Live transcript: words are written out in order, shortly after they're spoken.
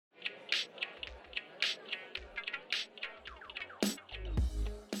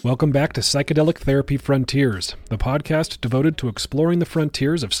Welcome back to Psychedelic Therapy Frontiers, the podcast devoted to exploring the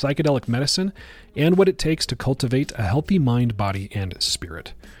frontiers of psychedelic medicine and what it takes to cultivate a healthy mind, body, and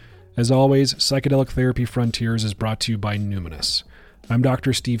spirit. As always, Psychedelic Therapy Frontiers is brought to you by Numinous. I'm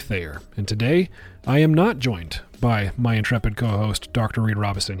Dr. Steve Thayer, and today I am not joined by my intrepid co-host, Dr. Reed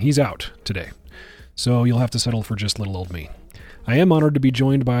Robison. He's out today, so you'll have to settle for just little old me. I am honored to be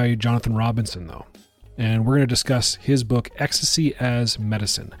joined by Jonathan Robinson, though. And we're going to discuss his book, Ecstasy as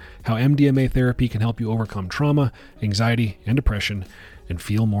Medicine, how MDMA therapy can help you overcome trauma, anxiety, and depression, and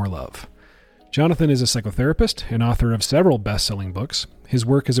feel more love. Jonathan is a psychotherapist and author of several best-selling books. His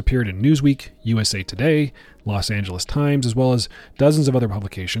work has appeared in Newsweek, USA Today, Los Angeles Times, as well as dozens of other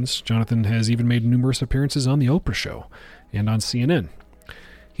publications. Jonathan has even made numerous appearances on The Oprah Show and on CNN.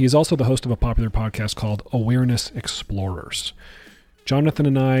 He is also the host of a popular podcast called Awareness Explorers. Jonathan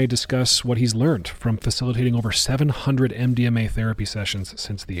and I discuss what he's learned from facilitating over 700 MDMA therapy sessions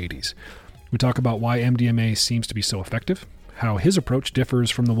since the 80s. We talk about why MDMA seems to be so effective, how his approach differs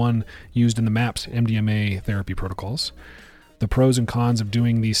from the one used in the MAPS MDMA therapy protocols, the pros and cons of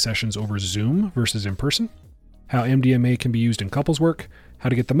doing these sessions over Zoom versus in person, how MDMA can be used in couples work, how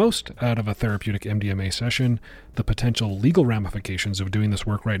to get the most out of a therapeutic MDMA session, the potential legal ramifications of doing this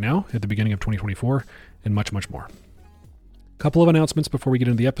work right now at the beginning of 2024, and much, much more. Couple of announcements before we get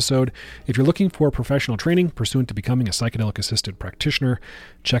into the episode. If you're looking for professional training pursuant to becoming a psychedelic-assisted practitioner,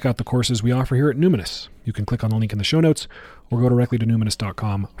 check out the courses we offer here at Numinous. You can click on the link in the show notes or go directly to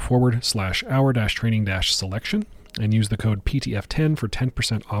numinous.com/hour-training-selection and use the code PTF10 for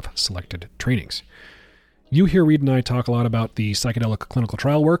 10% off selected trainings. You hear Reed and I talk a lot about the psychedelic clinical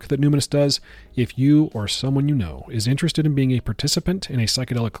trial work that Numinous does. If you or someone you know is interested in being a participant in a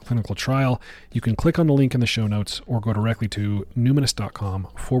psychedelic clinical trial, you can click on the link in the show notes or go directly to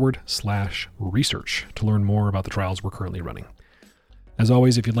numinous.com/research to learn more about the trials we're currently running. As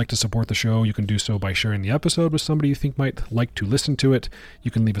always, if you'd like to support the show, you can do so by sharing the episode with somebody you think might like to listen to it. You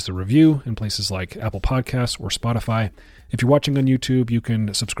can leave us a review in places like Apple Podcasts or Spotify. If you're watching on YouTube, you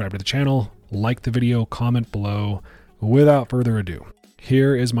can subscribe to the channel, like the video, comment below. Without further ado,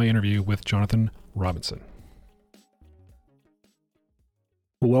 here is my interview with Jonathan Robinson.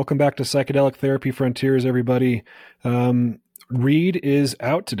 Welcome back to Psychedelic Therapy Frontiers, everybody. Reed is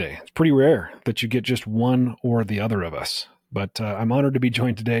out today. It's pretty rare that you get just one or the other of us. But I'm honored to be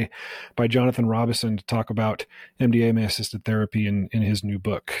joined today by Jonathan Robinson to talk about MDMA-assisted therapy in his new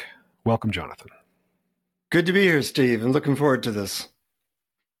book. Welcome, Jonathan. Good to be here, Steve. I'm looking forward to this.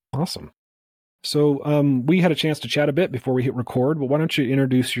 Awesome. So we had a chance to chat a bit before we hit record, but why don't you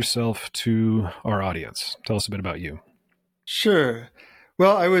introduce yourself to our audience? Tell us a bit about you. Sure.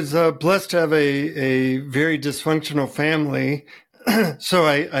 Well, I was blessed to have a very dysfunctional family. So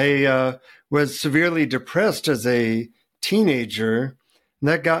I was severely depressed as a teenager, and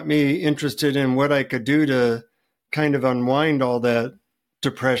that got me interested in what I could do to kind of unwind all that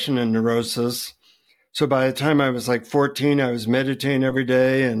depression and neurosis. So by the time I was like 14, I was meditating every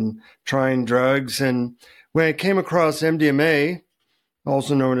day and trying drugs. And when I came across MDMA,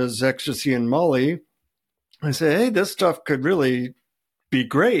 also known as Ecstasy and Molly, I said, hey, this stuff could really be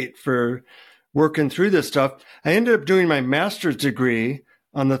great for working through this stuff. I ended up doing my master's degree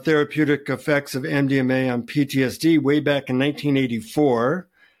on the therapeutic effects of MDMA on PTSD way back in 1984.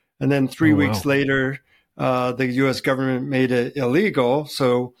 And then three weeks later, the U.S. government made it illegal.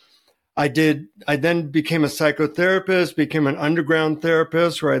 So I then became a psychotherapist, became an underground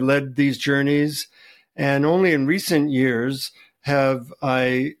therapist where I led these journeys. And only in recent years have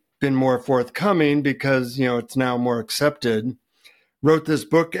I been more forthcoming because, it's now more accepted. Wrote this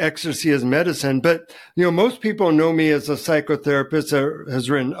book, Ecstasy as Medicine. But, most people know me as a psychotherapist that has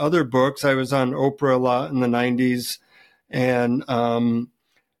written other books. I was on Oprah a lot in the 90s. And I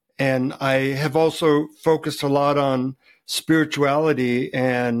have also focused a lot on spirituality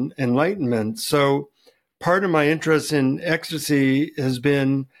and enlightenment. So part of my interest in ecstasy has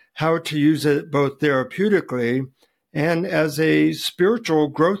been how to use it both therapeutically and as a spiritual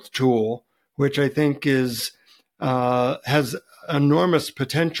growth tool, which I think has enormous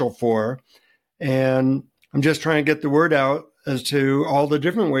potential for. And I'm just trying to get the word out as to all the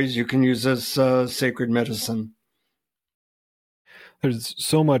different ways you can use this sacred medicine. There's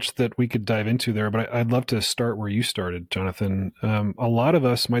so much that we could dive into there, but I'd love to start where you started, Jonathan. A lot of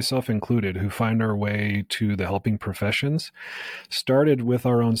us, myself included, who find our way to the helping professions started with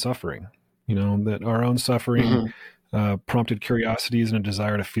our own suffering. That our own suffering prompted curiosities and a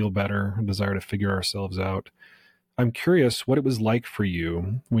desire to feel better, a desire to figure ourselves out. I'm curious what it was like for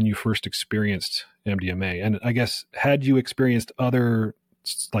you when you first experienced MDMA. And I guess, had you experienced other,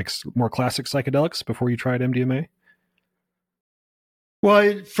 like, more classic psychedelics before you tried MDMA? Well,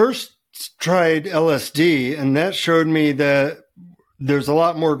 I first tried LSD, and that showed me that there's a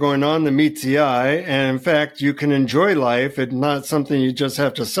lot more going on than meets the eye. And in fact, you can enjoy life. It's not something you just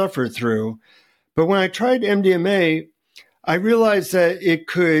have to suffer through. But when I tried MDMA, I realized that it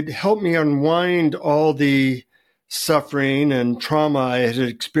could help me unwind all the suffering and trauma I had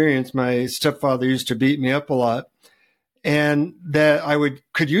experienced. My stepfather used to beat me up a lot, and that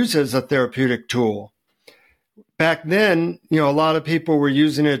could use it as a therapeutic tool. Back then, a lot of people were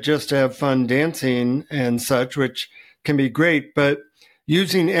using it just to have fun dancing and such, which can be great. But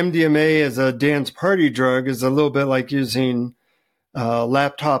using MDMA as a dance party drug is a little bit like using a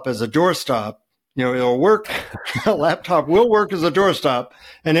laptop as a doorstop. It'll work. A laptop will work as a doorstop,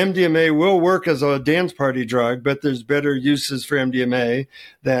 and MDMA will work as a dance party drug, but there's better uses for MDMA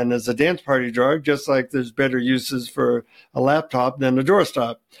than as a dance party drug, just like there's better uses for a laptop than a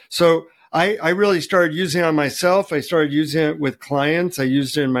doorstop. So I really started using it on myself. I started using it with clients. I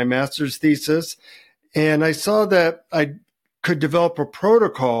used it in my master's thesis, and I saw that I could develop a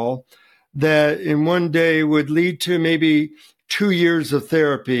protocol that in one day would lead to maybe 2 years of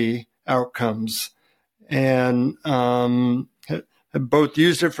therapy outcomes. And both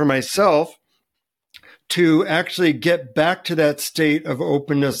used it for myself to actually get back to that state of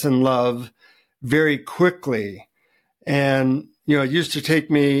openness and love very quickly. And, it used to take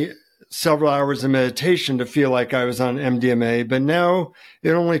me several hours of meditation to feel like I was on MDMA, but now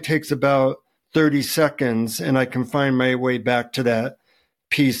it only takes about 30 seconds and I can find my way back to that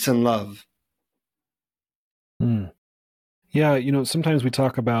peace and love. Yeah, sometimes we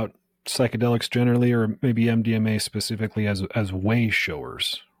talk about psychedelics generally, or maybe MDMA specifically, as way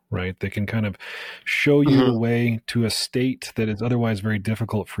showers, right? They can kind of show you the way to a state that is otherwise very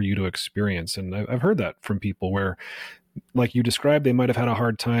difficult for you to experience. And I've heard that from people where, like you described, they might have had a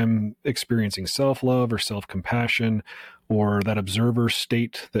hard time experiencing self-love or self-compassion or that observer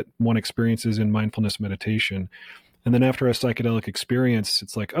state that one experiences in mindfulness meditation. And then after a psychedelic experience,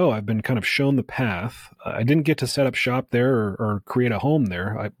 it's like, oh, I've been kind of shown the path. I didn't get to set up shop there or create a home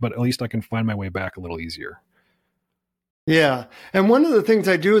there, but at least I can find my way back a little easier. Yeah. And one of the things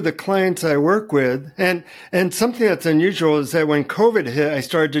I do with the clients I work with, and something that's unusual, is that when COVID hit, I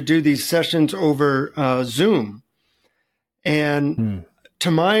started to do these sessions over Zoom. And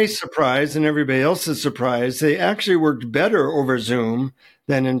to my surprise and everybody else's surprise, they actually worked better over Zoom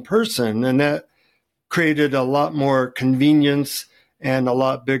than in person. And that created a lot more convenience and a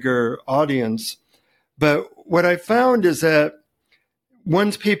lot bigger audience. But what I found is that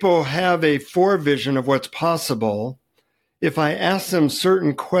once people have a forevision of what's possible, if I ask them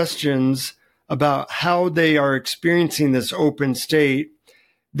certain questions about how they are experiencing this open state,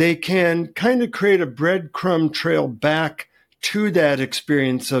 they can kind of create a breadcrumb trail back to that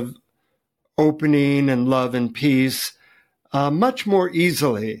experience of opening and love and peace much more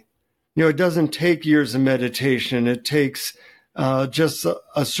easily. It doesn't take years of meditation. It takes just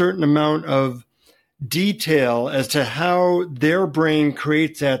a certain amount of detail as to how their brain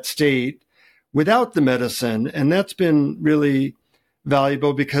creates that state without the medicine. And that's been really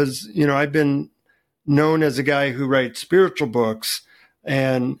valuable because, I've been known as a guy who writes spiritual books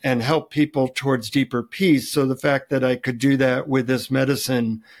and help people towards deeper peace. So the fact that I could do that with this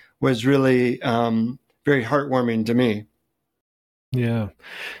medicine was really very heartwarming to me. Yeah.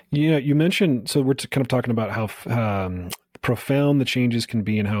 You mentioned, so we're kind of talking about how profound the changes can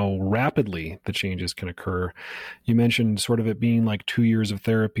be and how rapidly the changes can occur. You mentioned sort of it being like 2 years of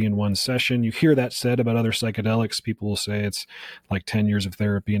therapy in one session. You hear that said about other psychedelics. People will say it's like 10 years of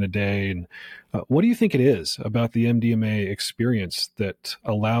therapy in a day. And what do you think it is about the MDMA experience that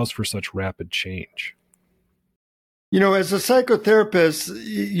allows for such rapid change? As a psychotherapist,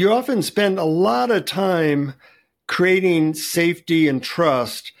 you often spend a lot of time creating safety and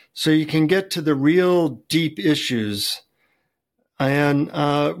trust so you can get to the real deep issues. And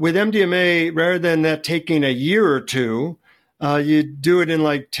with MDMA, rather than that taking a year or two, you do it in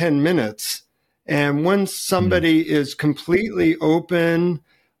like 10 minutes. And once somebody is completely open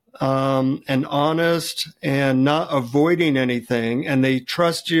and honest and not avoiding anything, and they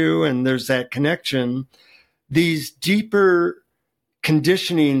trust you and there's that connection, these deeper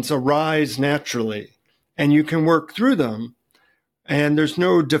conditionings arise naturally. And you can work through them. And there's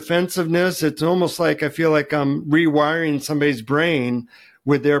no defensiveness. It's almost like I feel like I'm rewiring somebody's brain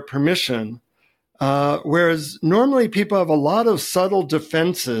with their permission. Whereas normally people have a lot of subtle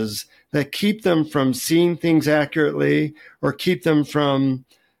defenses that keep them from seeing things accurately or keep them from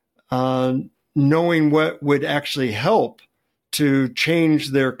knowing what would actually help to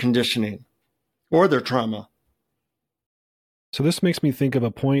change their conditioning or their trauma. So this makes me think of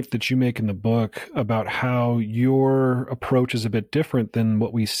a point that you make in the book about how your approach is a bit different than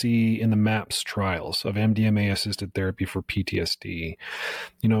what we see in the MAPS trials of MDMA-assisted therapy for PTSD.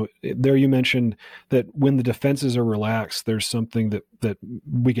 There you mentioned that when the defenses are relaxed, there's something that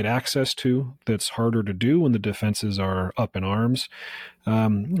we get access to that's harder to do when the defenses are up in arms.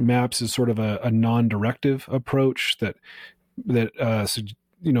 MAPS is sort of a non-directive approach that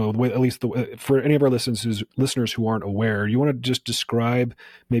at least for any of our listeners who aren't aware, you want to just describe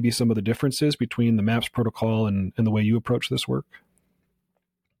maybe some of the differences between the MAPS protocol and the way you approach this work?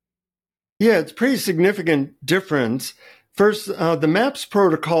 Yeah, it's a pretty significant difference. First, the MAPS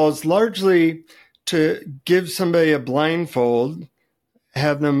protocol is largely to give somebody a blindfold,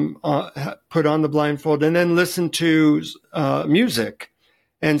 have them put on the blindfold, and then listen to music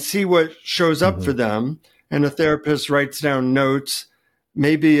and see what shows up for them. And a therapist writes down notes,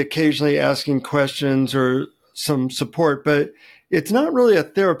 maybe occasionally asking questions or some support, but it's not really a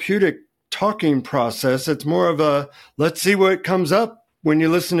therapeutic talking process. It's more of a let's see what comes up when you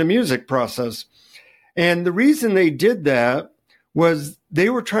listen to music process. And the reason they did that was they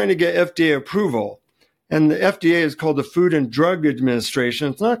were trying to get FDA approval. And the FDA is called the Food and Drug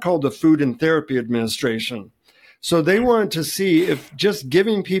Administration. It's not called the Food and Therapy Administration. So they wanted to see if just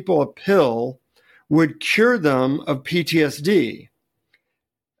giving people a pill would cure them of PTSD,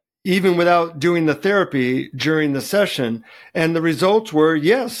 even without doing the therapy during the session. And the results were,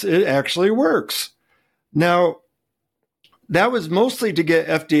 yes, it actually works. Now, that was mostly to get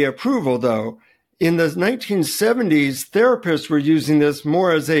FDA approval, though. In the 1970s, therapists were using this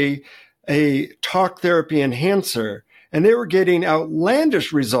more as a talk therapy enhancer, and they were getting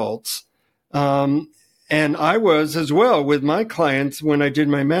outlandish results. And I was as well with my clients when I did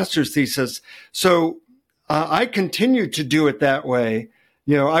my master's thesis. So I continued to do it that way.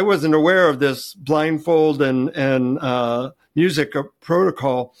 I wasn't aware of this blindfold and music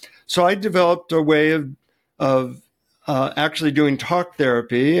protocol. So I developed a way of actually doing talk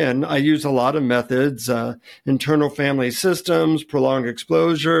therapy, and I use a lot of methods, internal family systems, prolonged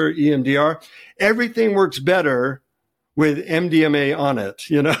exposure, EMDR. Everything works better with MDMA on it,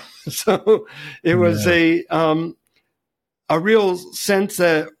 So it was a real sense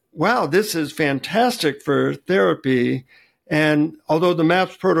that, wow, this is fantastic for therapy. And although the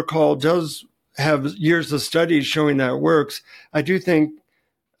MAPS protocol does have years of studies showing that it works, I do think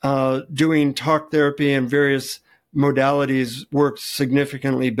doing talk therapy and various modalities works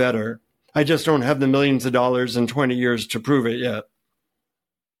significantly better. I just don't have the millions of dollars and 20 years to prove it yet.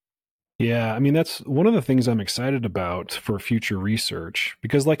 Yeah, I mean, that's one of the things I'm excited about for future research,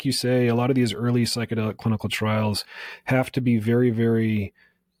 because like you say, a lot of these early psychedelic clinical trials have to be very, very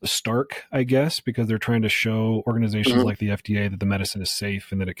stark, I guess, because they're trying to show organizations like the FDA that the medicine is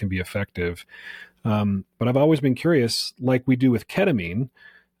safe and that it can be effective. But I've always been curious, like we do with ketamine,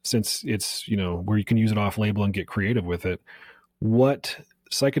 since it's, where you can use it off label and get creative with it, what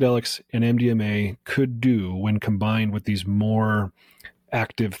psychedelics and MDMA could do when combined with these more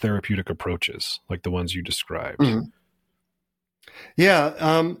active therapeutic approaches like the ones you described.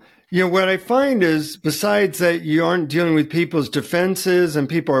 Yeah. What I find is, besides that you aren't dealing with people's defenses and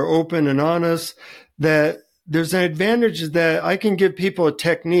people are open and honest, that there's an advantage that I can give people a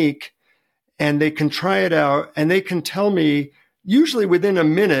technique and they can try it out and they can tell me usually within a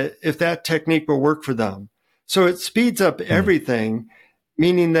minute if that technique will work for them. So it speeds up everything,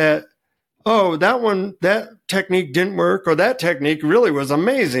 meaning that, oh, that technique didn't work, or that technique really was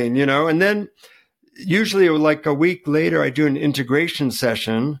amazing, and then usually like a week later, I do an integration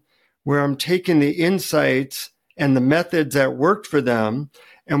session where I'm taking the insights and the methods that worked for them,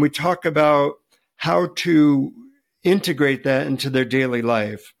 and we talk about how to integrate that into their daily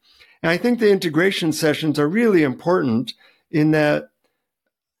life. And I think the integration sessions are really important in that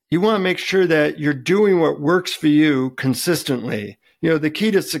you want to make sure that you're doing what works for you consistently. The key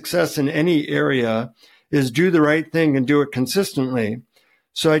to success in any area is do the right thing and do it consistently.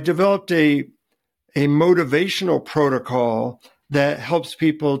 So I developed a motivational protocol that helps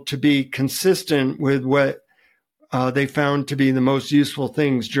people to be consistent with what they found to be the most useful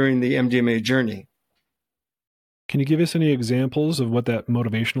things during the MDMA journey. Can you give us any examples of what that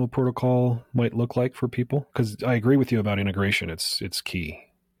motivational protocol might look like for people? Because I agree with you about integration. It's key.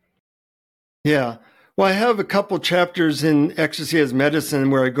 Yeah. Well, I have a couple chapters in Ecstasy as Medicine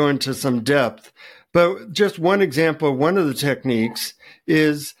where I go into some depth. But just one example of one of the techniques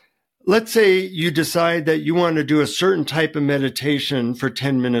is, let's say you decide that you want to do a certain type of meditation for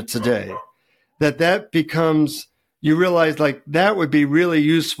 10 minutes a day. That becomes, you realize like that would be really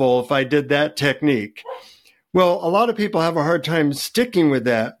useful if I did that technique. Well, a lot of people have a hard time sticking with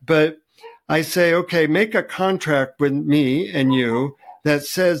that, but I say, okay, make a contract with me and you that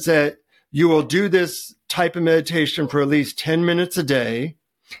says that you will do this type of meditation for at least 10 minutes a day.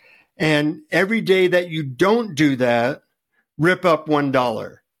 And every day that you don't do that, rip up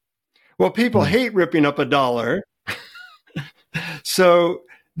 $1. Well, people hate ripping up $1. So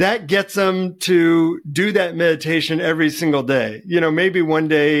that gets them to do that meditation every single day. Maybe one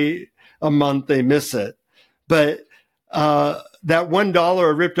day a month they miss it. But that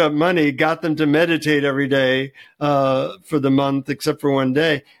 $1 of ripped up money got them to meditate every day for the month, except for one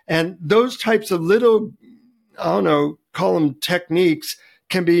day. And those types of little, call them techniques,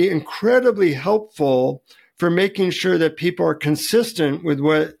 can be incredibly helpful for making sure that people are consistent with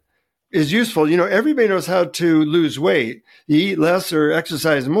what is useful. Everybody knows how to lose weight. You eat less or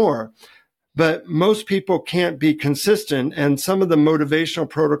exercise more. But most people can't be consistent. And some of the motivational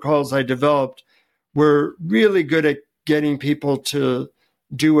protocols I developed were really good at getting people to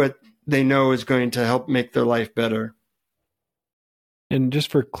do what they know is going to help make their life better. And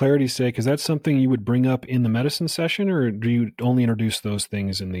just for clarity's sake, is that something you would bring up in the medicine session, or do you only introduce those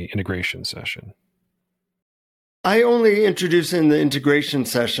things in the integration session? I only introduce in the integration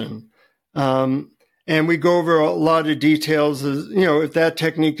session. And we go over a lot of details. If that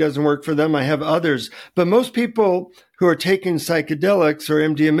technique doesn't work for them, I have others. But most people who are taking psychedelics or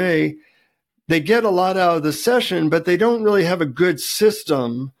MDMA, they get a lot out of the session, but they don't really have a good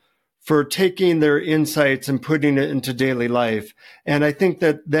system for taking their insights and putting it into daily life. And I think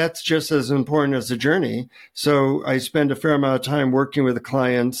that that's just as important as the journey. So I spend a fair amount of time working with the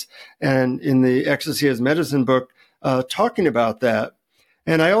clients and in the Ecstasy as Medicine book, talking about that.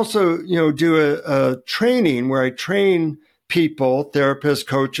 And I also, do a training where I train people, therapists,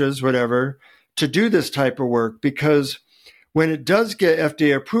 coaches, whatever, to do this type of work, because when it does get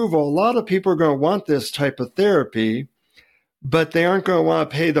FDA approval, a lot of people are going to want this type of therapy, but they aren't going to want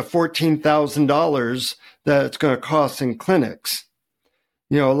to pay the $14,000 that it's going to cost in clinics.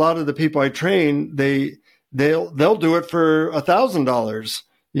 A lot of the people I train, they'll do it for $1,000,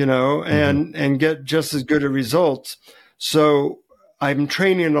 and get just as good a results. So I'm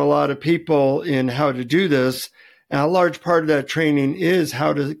training a lot of people in how to do this. And a large part of that training is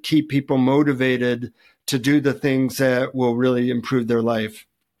how to keep people motivated to do the things that will really improve their life.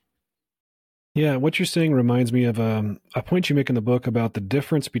 Yeah, what you're saying reminds me of a point you make in the book about the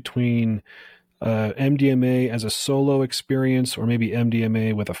difference between MDMA as a solo experience, or maybe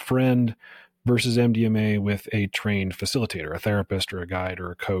MDMA with a friend, versus MDMA with a trained facilitator, a therapist or a guide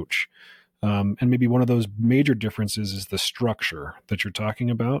or a coach. And maybe one of those major differences is the structure that you're talking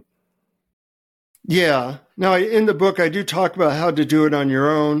about. Yeah. Now, in the book, I do talk about how to do it on your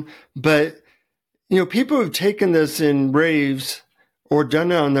own, but people who've taken this in raves or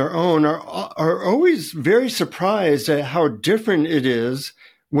done it on their own are always very surprised at how different it is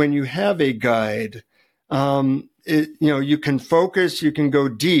when you have a guide. You can focus, you can go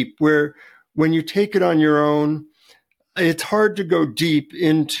deep, where when you take it on your own, it's hard to go deep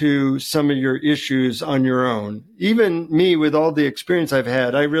into some of your issues on your own. Even me, with all the experience I've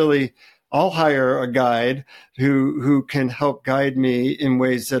had, I'll hire a guide who can help guide me in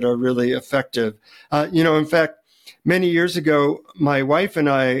ways that are really effective. In fact, many years ago, my wife and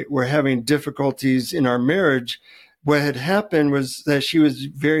I were having difficulties in our marriage. What had happened was that she was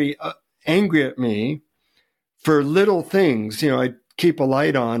very angry at me for little things. I'd keep a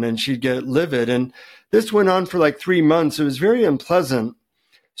light on and she'd get livid. And this went on for like 3 months. It was very unpleasant.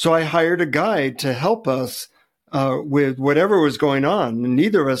 So I hired a guide to help us with whatever was going on. And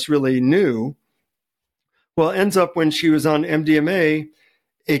neither of us really knew. Well, it ends up when she was on MDMA,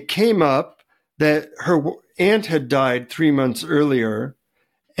 it came up that her aunt had died 3 months earlier,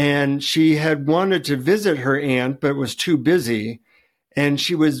 and she had wanted to visit her aunt, but was too busy. And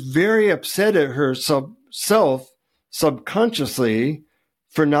she was very upset at herself subconsciously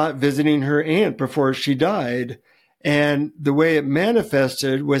for not visiting her aunt before she died. And the way it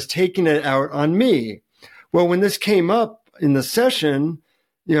manifested was taking it out on me. Well, when this came up in the session,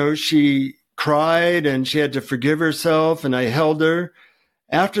 she cried and she had to forgive herself, and I held her.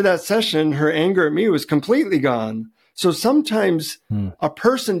 After that session, her anger at me was completely gone. So sometimes a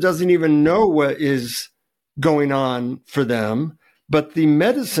person doesn't even know what is going on for them, but the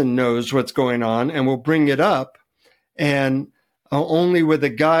medicine knows what's going on and will bring it up. And only with a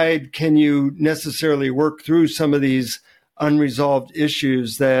guide can you necessarily work through some of these unresolved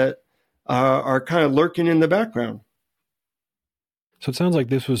issues that are kind of lurking in the background. So it sounds like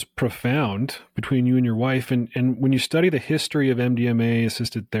this was profound between you and your wife. And when you study the history of MDMA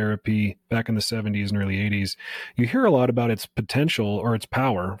assisted therapy back in the 70s and early 80s, you hear a lot about its potential or its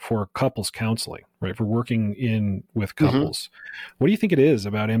power for couples counseling, right? For working in with couples. What do you think it is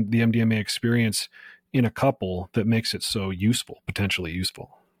about the MDMA experience in a couple that makes it so useful, potentially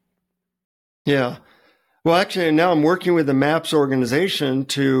useful? Yeah. Well, actually, now I'm working with the MAPS organization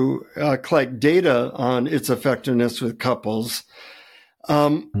to collect data on its effectiveness with couples.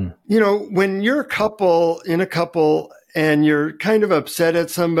 When you're in a couple and you're kind of upset at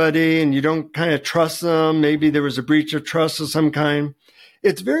somebody and you don't kind of trust them, maybe there was a breach of trust of some kind,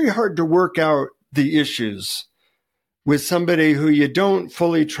 it's very hard to work out the issues with somebody who you don't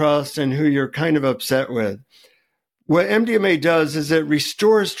fully trust and who you're kind of upset with. What MDMA does is it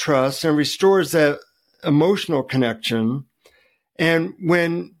restores trust and restores that emotional connection. And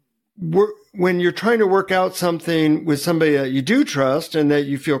when you're trying to work out something with somebody that you do trust and that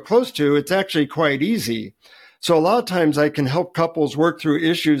you feel close to, it's actually quite easy. So a lot of times I can help couples work through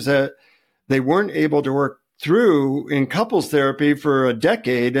issues that they weren't able to work through in couples therapy for a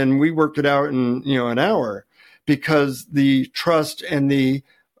decade. And we worked it out in, an hour because the trust and the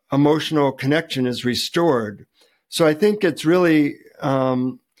emotional connection is restored. So I think it's really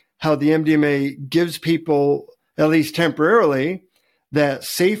how the MDMA gives people, at least temporarily, that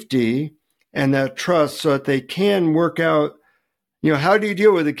safety and that trust so that they can work out, how do you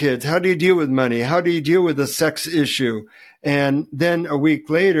deal with the kids? How do you deal with money? How do you deal with the sex issue? And then a week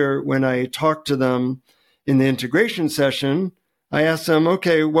later, when I talk to them in the integration session, I ask them,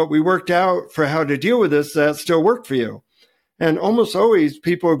 okay, what we worked out for how to deal with this, that still worked for you? And almost always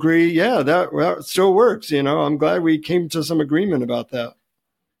people agree, yeah, that still works. I'm glad we came to some agreement about that.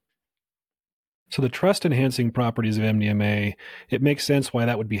 So the trust-enhancing properties of MDMA, it makes sense why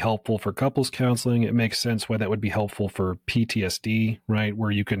that would be helpful for couples counseling. It makes sense why that would be helpful for PTSD, right,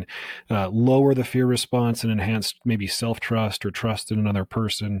 where you can lower the fear response and enhance maybe self-trust or trust in another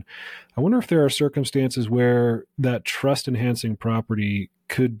person. I wonder if there are circumstances where that trust-enhancing property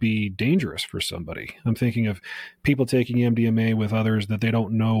could be dangerous for somebody. I'm thinking of people taking MDMA with others that they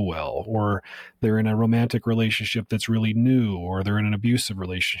don't know well, or they're in a romantic relationship that's really new, or they're in an abusive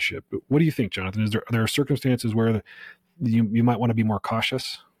relationship. What do you think, Jonathan? Are there circumstances where you might want to be more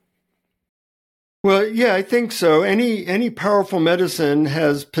cautious? Well, yeah, I think so. Any powerful medicine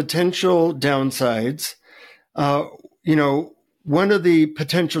has potential downsides. One of the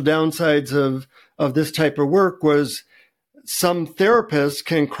potential downsides of this type of work was some therapists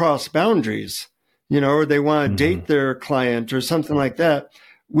can cross boundaries, or they want to date their client or something like that.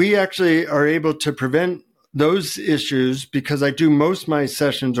 We actually are able to prevent those issues because I do most of my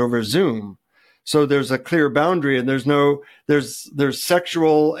sessions over Zoom. So there's a clear boundary and there's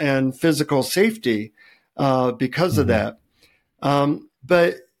sexual and physical safety because of that.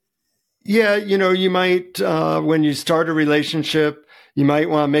 But yeah, you might, when you start a relationship, you might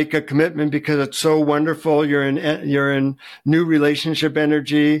want to make a commitment because it's so wonderful. You're in new relationship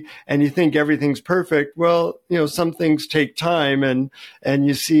energy and you think everything's perfect. Well, some things take time and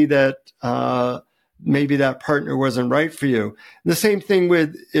you see that, maybe that partner wasn't right for you. The same thing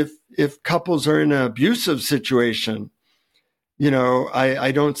with if couples are in an abusive situation,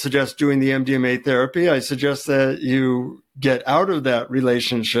 I don't suggest doing the MDMA therapy. I suggest that you get out of that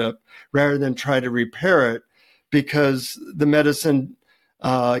relationship rather than try to repair it because the medicine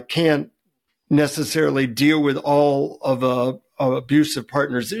can't necessarily deal with all of a abusive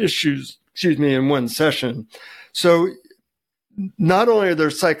partner's issues, in one session. So not only are there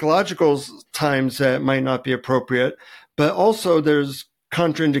psychological times that might not be appropriate, but also there's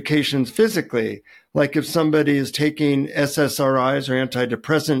contraindications physically. Like if somebody is taking SSRIs or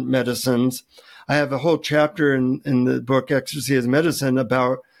antidepressant medicines, I have a whole chapter in the book, Ecstasy as Medicine,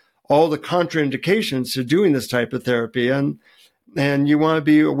 about all the contraindications to doing this type of therapy. And you want to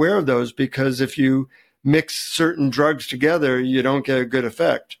be aware of those because if you mix certain drugs together, you don't get a good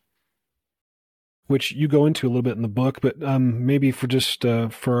effect. Which you go into a little bit in the book, but maybe for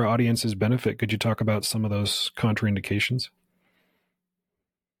our audience's benefit, could you talk about some of those contraindications?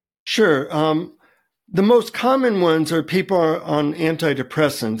 Sure. The most common ones are people are on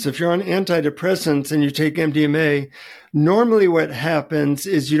antidepressants. If you're on antidepressants and you take MDMA, normally what happens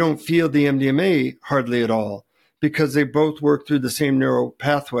is you don't feel the MDMA hardly at all because they both work through the same neural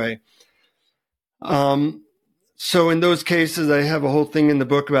pathway. So in those cases, I have a whole thing in the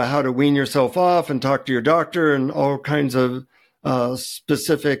book about how to wean yourself off and talk to your doctor and all kinds of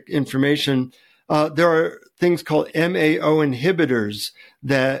specific information. There are things called MAO inhibitors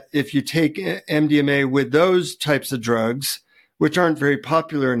that if you take MDMA with those types of drugs, which aren't very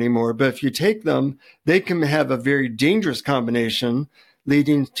popular anymore. But if you take them, they can have a very dangerous combination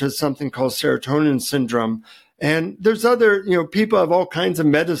leading to something called serotonin syndrome. And there's other, people have all kinds of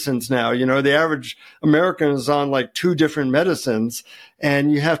medicines now. The average American is on like 2 different medicines,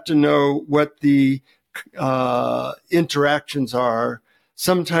 and you have to know what the interactions are.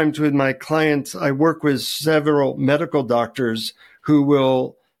 Sometimes with my clients, I work with several medical doctors who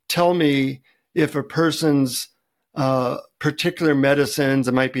will tell me if a person's particular medicines,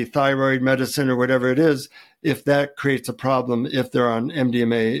 it might be thyroid medicine or whatever it is, if that creates a problem, if they're on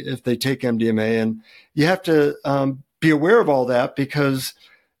MDMA, if they take MDMA. And you have to be aware of all that, because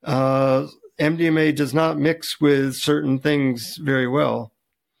MDMA does not mix with certain things very well,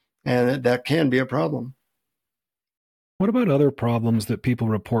 and that can be a problem. What about other problems that people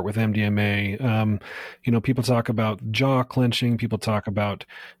report with MDMA? People talk about jaw clenching, people talk about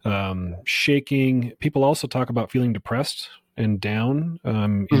shaking, people also talk about feeling depressed and down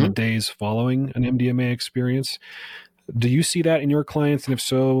in the days following an MDMA experience. Do you see that in your clients? And if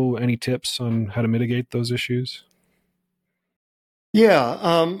so, any tips on how to mitigate those issues?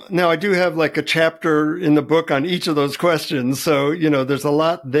 Yeah. Now I do have like a chapter in the book on each of those questions. So, there's a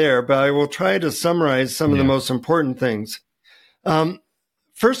lot there, but I will try to summarize some of the most important things.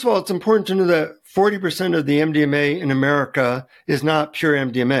 First of all, it's important to know that 40% of the MDMA in America is not pure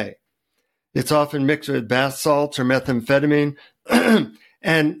MDMA. It's often mixed with bath salts or methamphetamine.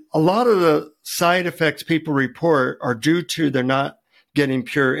 And a lot of the side effects people report are due to they're not getting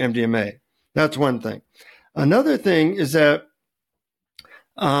pure MDMA. That's one thing. Another thing is that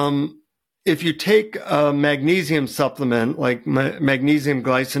if you take a magnesium supplement like magnesium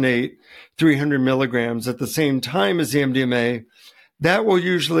glycinate, 300 milligrams at the same time as the MDMA, that will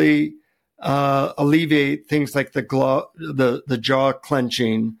usually alleviate things like the jaw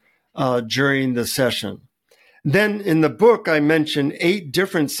clenching during the session. Then in the book, I mentioned 8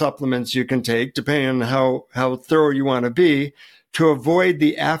 different supplements you can take, depending on how thorough you want to be, to avoid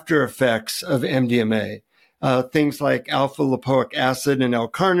the after effects of MDMA. Things like alpha lipoic acid and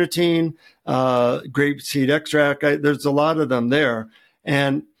L-carnitine, grapeseed extract. There's a lot of them there.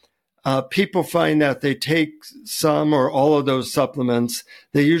 And people find that they take some or all of those supplements,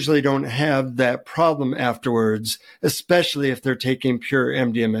 they usually don't have that problem afterwards, especially if they're taking pure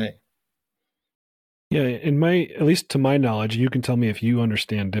MDMA. Yeah, at least to my knowledge, you can tell me if you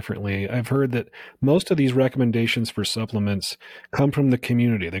understand differently. I've heard that most of these recommendations for supplements come from the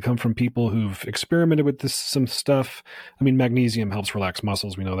community. They come from people who've experimented with some stuff. I mean, magnesium helps relax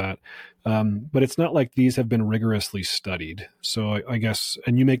muscles. We know that. But it's not like these have been rigorously studied. So I guess,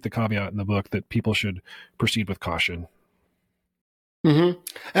 and you make the caveat in the book that people should proceed with caution. Mm-hmm.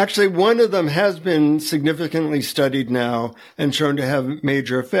 Actually, one of them has been significantly studied now and shown to have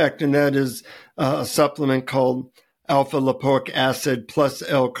major effect, and that is a supplement called alpha lipoic acid plus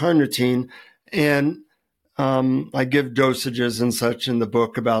L-carnitine. And I give dosages and such in the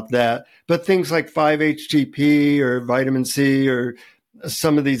book about that. But things like 5-HTP or vitamin C or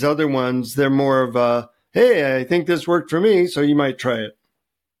some of these other ones, they're more of a, hey, I think this worked for me, so you might try it.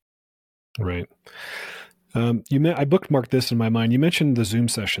 Right. I bookmarked this in my mind. You mentioned the Zoom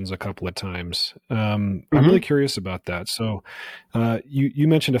sessions a couple of times. I'm really curious about that. So, you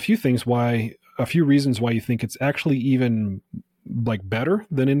mentioned a few reasons why you think it's actually even like better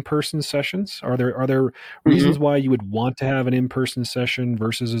than in-person sessions. Are there reasons why you would want to have an in-person session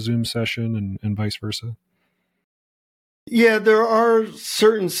versus a Zoom session and vice versa? Yeah, there are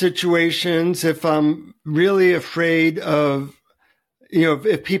certain situations if I'm really afraid of,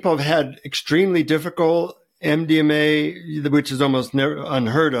 if people have had extremely difficult MDMA, which is almost never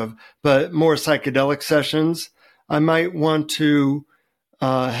unheard of, but more psychedelic sessions, I might want to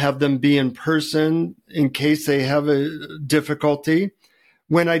have them be in person in case they have a difficulty.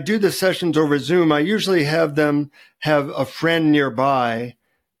 When I do the sessions over Zoom, I usually have them have a friend nearby,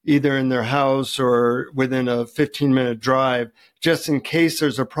 either in their house or within a 15-minute drive, just in case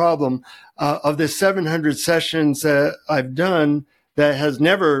there's a problem. Of the 700 sessions that I've done, that has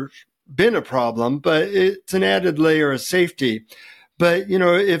never been a problem, but it's an added layer of safety. But,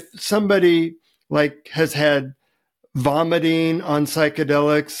 if somebody has had vomiting on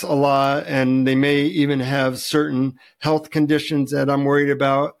psychedelics a lot, and they may even have certain health conditions that I'm worried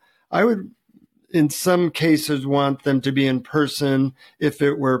about, I would, in some cases, want them to be in person if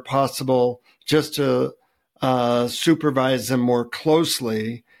it were possible, just to supervise them more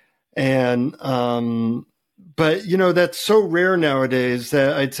closely. And, but, that's so rare nowadays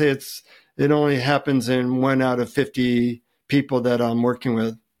that I'd say it only happens in 1 out of 50 people that I'm working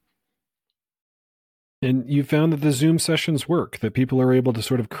with. And you found that the Zoom sessions work, that people are able to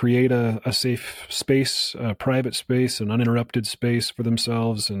sort of create a safe space, a private space, an uninterrupted space for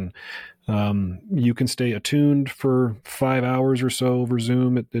themselves. And you can stay attuned for 5 hours or so over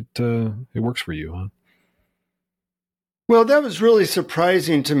Zoom. It works for you, huh? Well, that was really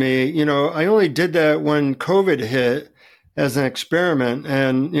surprising to me. I only did that when COVID hit as an experiment.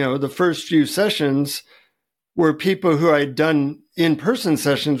 And, the first few sessions were people who I'd done in-person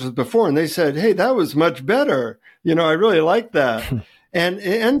sessions with before. And they said, hey, that was much better. I really like that. And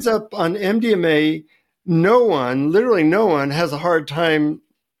it ends up on MDMA. Literally no one has a hard time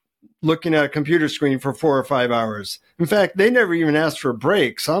looking at a computer screen for 4 or 5 hours. In fact, they never even ask for a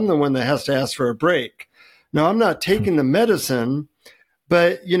break. So I'm the one that has to ask for a break. Now, I'm not taking the medicine,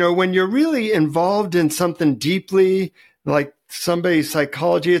 but, when you're really involved in something deeply, like somebody's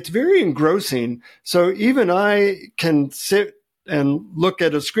psychology, it's very engrossing. So even I can sit and look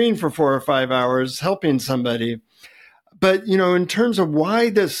at a screen for 4 or 5 hours helping somebody. But, in terms of why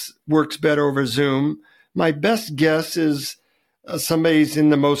this works better over Zoom, my best guess is somebody's in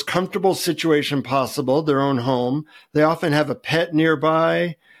the most comfortable situation possible, their own home. They often have a pet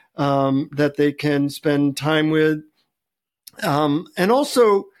nearby that they can spend time with. And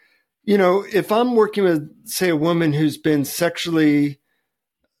also, if I'm working with, say, a woman who's been sexually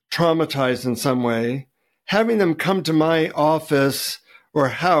traumatized in some way, having them come to my office or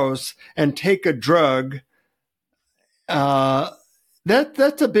house and take a drug,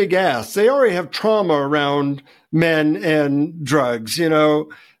 that's a big ask. They already have trauma around men and drugs,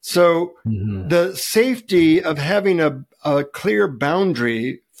 So the safety of having a clear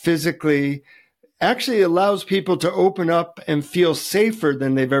boundary physically actually allows people to open up and feel safer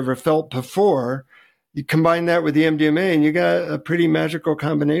than they've ever felt before. You combine that with the MDMA and you got a pretty magical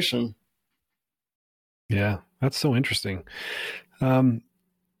combination. Yeah, that's so interesting. Some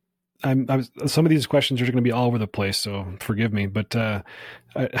of these questions are going to be all over the place, so forgive me. But I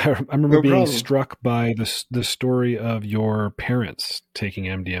remember being struck by the story of your parents taking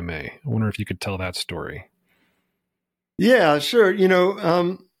MDMA. I wonder if you could tell that story. Yeah, sure.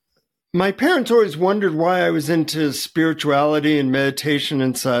 My parents always wondered why I was into spirituality and meditation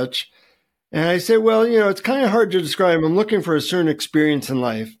and such. And I said, well, it's kind of hard to describe. I'm looking for a certain experience in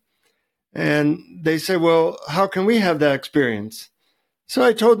life. And they said, well, how can we have that experience? So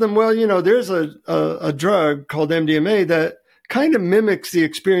I told them, well, there's a drug called MDMA that kind of mimics the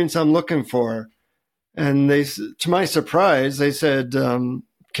experience I'm looking for. And to my surprise, they said,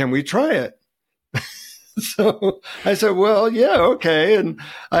 can we try it? So I said, well, yeah, okay. And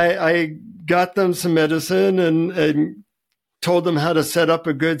I got them some medicine and told them how to set up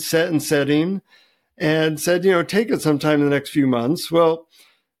a good set and setting and said, take it sometime in the next few months. Well,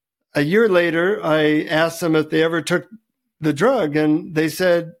 a year later, I asked them if they ever took the drug, and they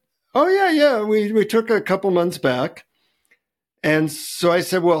said, oh, yeah, we took a couple months back. And so I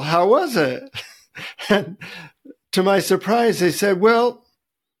said, well, how was it? And to my surprise, they said, well,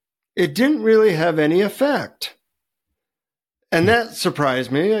 it didn't really have any effect. And that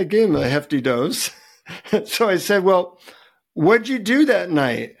surprised me. I gave them a hefty dose. So I said, well, what'd you do that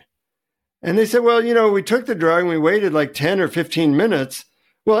night? And they said, well, we took the drug and we waited like 10 or 15 minutes.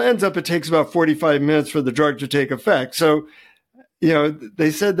 Well, it ends up it takes about 45 minutes for the drug to take effect. So, they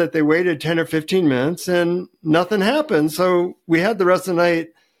said that they waited 10 or 15 minutes and nothing happened. So we had the rest of the night,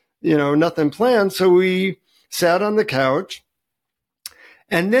 nothing planned. So we sat on the couch.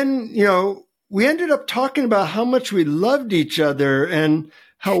 And then, we ended up talking about how much we loved each other and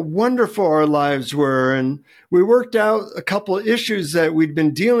how wonderful our lives were. And we worked out a couple of issues that we'd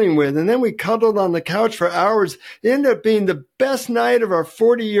been dealing with. And then we cuddled on the couch for hours. It ended up being the best night of our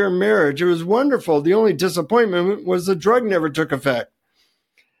 40-year marriage. It was wonderful. The only disappointment was the drug never took effect.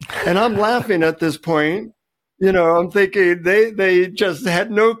 And I'm laughing at this point. I'm thinking they just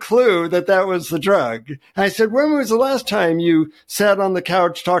had no clue that was the drug. And I said, when was the last time you sat on the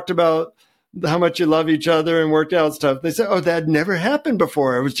couch, talked about how much you love each other and worked out stuff? They said, oh, that had never happened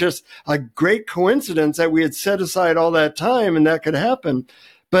before. It was just a great coincidence that we had set aside all that time and that could happen.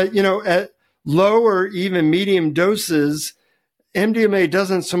 But, at low or even medium doses, MDMA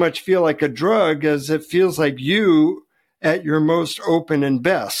doesn't so much feel like a drug as it feels like you at your most open and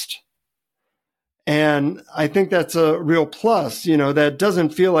best. And I think that's a real plus, that doesn't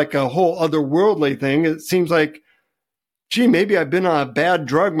feel like a whole otherworldly thing. It seems like, gee, maybe I've been on a bad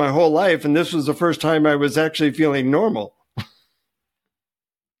drug my whole life, and this was the first time I was actually feeling normal.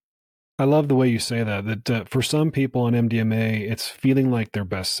 I love the way you say that for some people on MDMA, it's feeling like their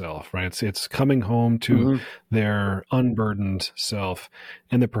best self, right? It's coming home to their unburdened self.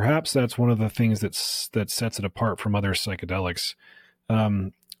 And that perhaps that's one of the things that sets it apart from other psychedelics.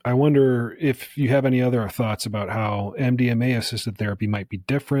 I wonder if you have any other thoughts about how MDMA-assisted therapy might be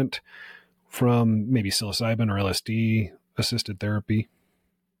different from maybe psilocybin or LSD-assisted therapy.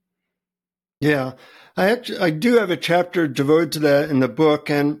 Yeah, I do have a chapter devoted to that in the book.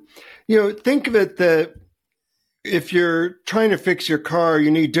 And, think of it that if you're trying to fix your car, you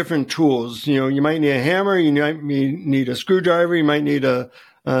need different tools. You might need a hammer, you might need a screwdriver, you might need a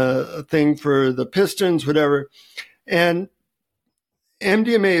thing for the pistons, whatever. And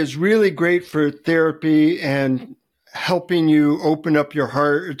MDMA is really great for therapy and helping you open up your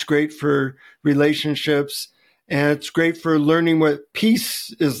heart. It's great for relationships, and it's great for learning what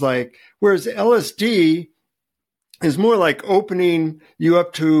peace is like. Whereas LSD is more like opening you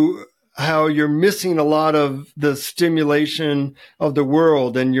up to how you're missing a lot of the stimulation of the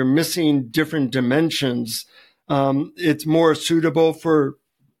world and you're missing different dimensions. It's more suitable for,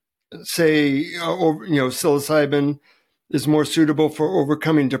 say, psilocybin is more suitable for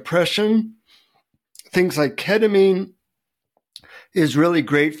overcoming depression. Things like ketamine is really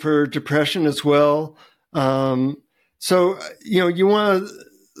great for depression as well. So, you want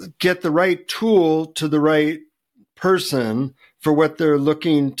to get the right tool to the right person for what they're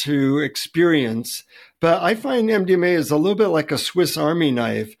looking to experience. But I find MDMA is a little bit like a Swiss Army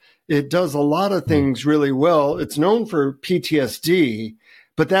knife. It does a lot of things really well. It's known for PTSD,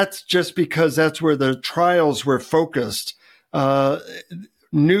 but that's just because that's where the trials were focused.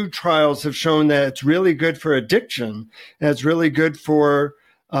 New trials have shown that it's really good for addiction, and it's really good for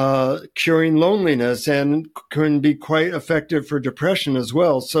curing loneliness, and can be quite effective for depression as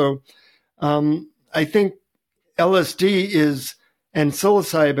well. So I think LSD and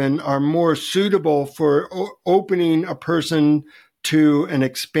psilocybin are more suitable for opening a person to an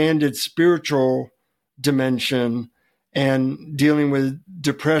expanded spiritual dimension and dealing with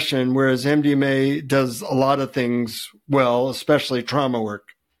depression, whereas MDMA does a lot of things well, especially trauma work.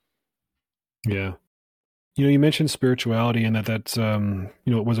 Yeah. You mentioned spirituality and that's, it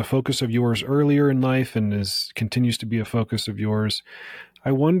was a focus of yours earlier in life and continues to be a focus of yours.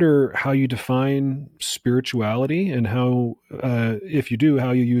 I wonder how you define spirituality and how, if you do,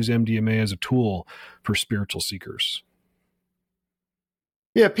 how you use MDMA as a tool for spiritual seekers.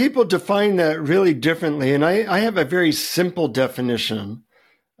 Yeah, people define that really differently. And I have a very simple definition.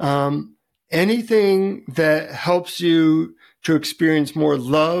 Anything that helps you to experience more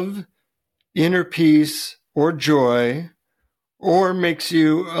love, inner peace, or joy, or makes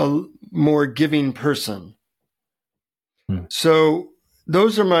you a more giving person. So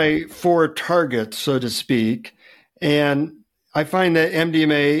those are my 4 targets, so to speak. And I find that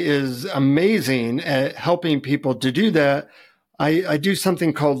MDMA is amazing at helping people to do that. I do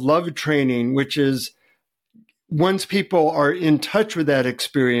something called love training, which is once people are in touch with that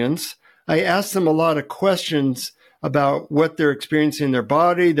experience, I ask them a lot of questions about what they're experiencing in their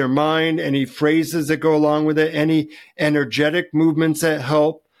body, their mind, any phrases that go along with it, any energetic movements that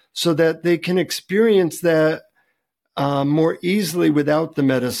help, so that they can experience that more easily without the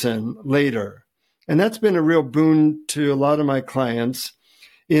medicine later. And that's been a real boon to a lot of my clients.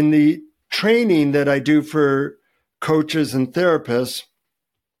 In the training that I do for coaches and therapists,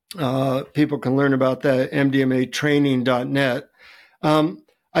 people can learn about that at mdmatraining.net.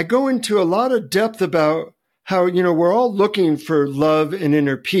 I go into a lot of depth about how, we're all looking for love and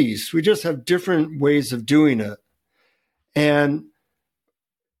inner peace. We just have different ways of doing it. And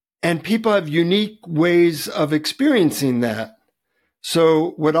people have unique ways of experiencing that.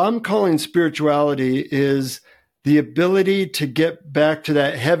 So what I'm calling spirituality is the ability to get back to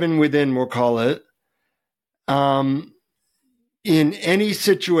that heaven within, we'll call it, in any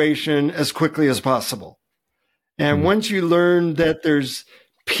situation as quickly as possible. And once you learn that there's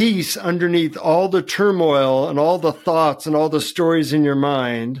peace underneath all the turmoil and all the thoughts and all the stories in your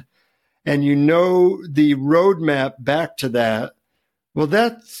mind, and you know the roadmap back to that, well,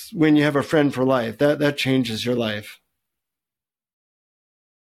 that's when you have a friend for life. That changes your life.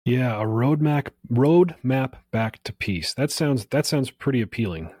 Yeah, a roadmap back to peace. That sounds pretty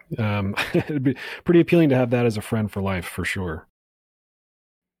appealing. It'd be pretty appealing to have that as a friend for life, for sure.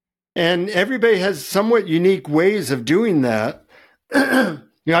 And everybody has somewhat unique ways of doing that.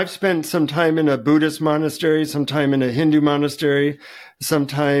 I've spent some time in a Buddhist monastery, some time in a Hindu monastery, some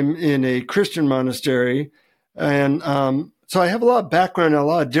time in a Christian monastery. And so I have a lot of background in a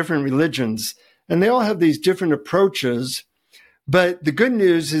lot of different religions, and they all have these different approaches. But the good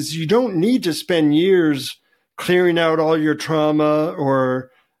news is you don't need to spend years clearing out all your trauma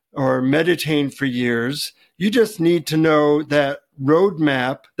or meditating for years. You just need to know that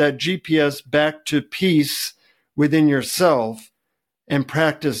roadmap, that GPS back to peace within yourself. and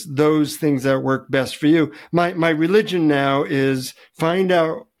practice those things that work best for you. My religion now is find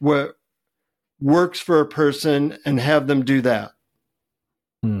out what works for a person and have them do that.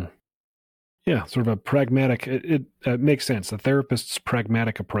 Yeah, sort of a pragmatic, it makes sense. A therapist's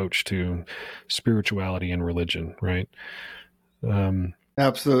pragmatic approach to spirituality and religion, right?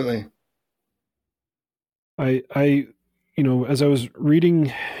 Absolutely. I as I was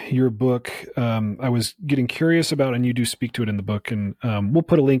reading your book, I was getting curious about, and you do speak to it in the book, and we'll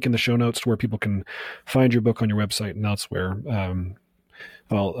put a link in the show notes to where people can find your book on your website and elsewhere.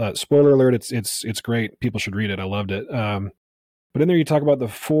 Spoiler alert, it's great. People should read it. I loved it. But in there you talk about the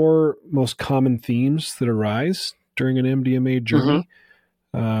 4 most common themes that arise during an MDMA journey.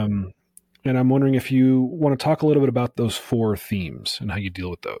 And I'm wondering if you want to talk a little bit about those 4 themes and how you deal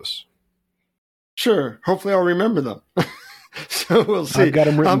with those. Sure. Hopefully I'll remember them. So we'll see. I've got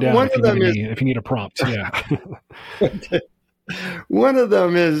them written down if you need a prompt. Yeah. Okay. One of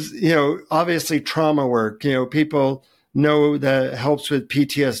them is, obviously trauma work. People know that it helps with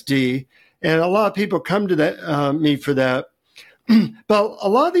PTSD. And a lot of people come to me for that. But a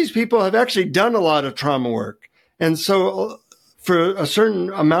lot of these people have actually done a lot of trauma work. And so for a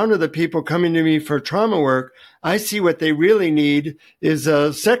certain amount of the people coming to me for trauma work, I see what they really need is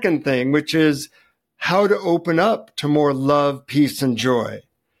a second thing, which is how to open up to more love, peace, and joy.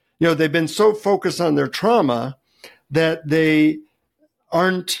 They've been so focused on their trauma that they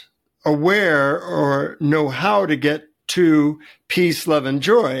aren't aware or know how to get to peace, love, and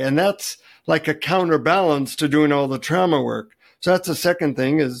joy. And that's like a counterbalance to doing all the trauma work. So that's the second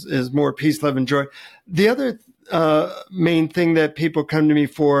thing is more peace, love, and joy. The other main thing that people come to me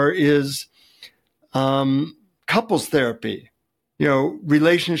for is couples therapy,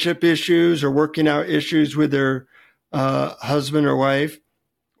 relationship issues or working out issues with their husband or wife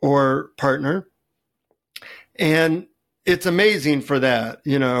or partner. And it's amazing for that.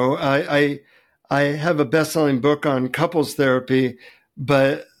 I have a best-selling book on couples therapy,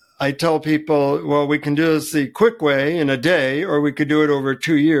 but I tell people, well, we can do this the quick way in a day, or we could do it over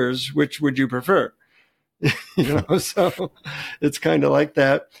 2 years. Which would you prefer? So it's kind of like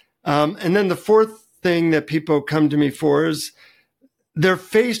that. And then the fourth thing that people come to me for is they're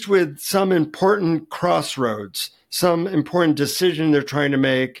faced with some important crossroads, some important decision they're trying to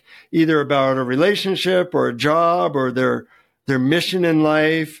make, either about a relationship or a job or their mission in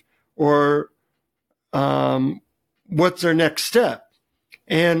life, or what's their next step.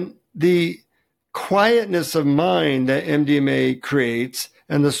 And the quietness of mind that MDMA creates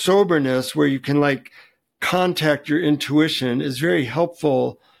and the soberness where you can contact your intuition is very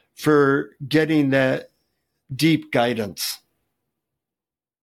helpful for getting that deep guidance.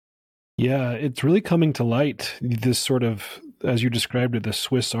 Yeah, it's really coming to light, this sort of, as you described it, the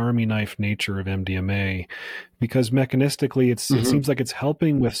Swiss Army knife nature of MDMA, because mechanistically it seems like it's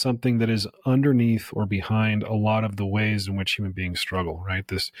helping with something that is underneath or behind a lot of the ways in which human beings struggle, right?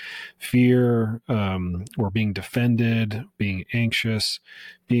 This fear, or being defended, being anxious,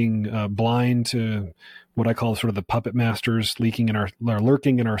 being blind to what I call sort of the puppet masters lurking in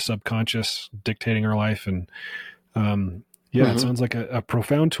our subconscious, dictating our life. And it sounds like a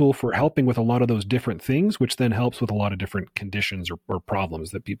profound tool for helping with a lot of those different things, which then helps with a lot of different conditions or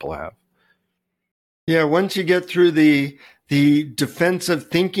problems that people have. Yeah, once you get through the defensive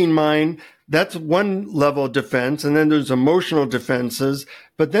thinking mind, that's one level of defense. And then there's emotional defenses,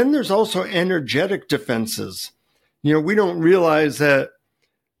 but then there's also energetic defenses. We don't realize that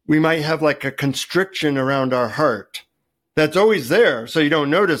we might have a constriction around our heart. That's always there, so you don't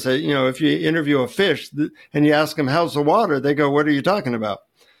notice it. If you interview a fish and you ask them, how's the water? They go, what are you talking about?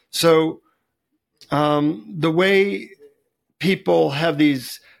 So the way people have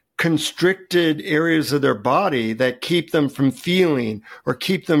these constricted areas of their body that keep them from feeling or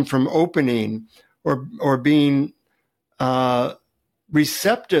keep them from opening or being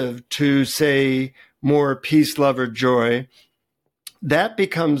receptive to, say, more peace, love, or joy, that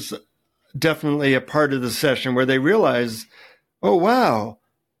becomes definitely a part of the session where they realize, oh, wow,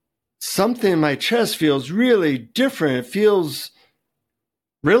 something in my chest feels really different. It feels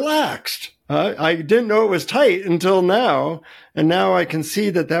relaxed. I didn't know it was tight until now. And now I can see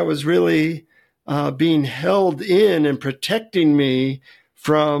that was really being held in and protecting me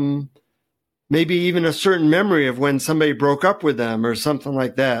from maybe even a certain memory of when somebody broke up with them or something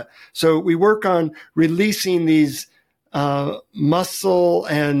like that. So we work on releasing these muscle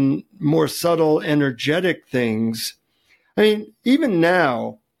and more subtle energetic things. I mean, even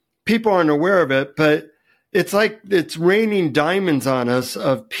now, people aren't aware of it, but it's like it's raining diamonds on us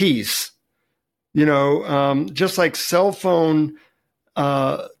of peace. Just like cell phone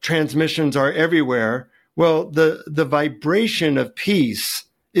transmissions are everywhere, Well, the vibration of peace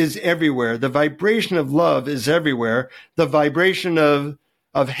is everywhere. The vibration of love is everywhere. The vibration of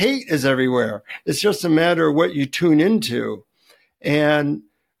hate is everywhere. It's just a matter of what you tune into. And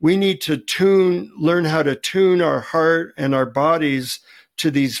we need to learn how to tune our heart and our bodies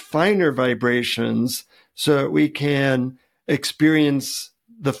to these finer vibrations so that we can experience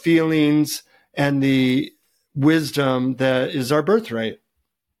the feelings and the wisdom that is our birthright.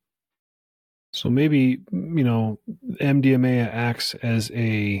 So maybe, MDMA acts as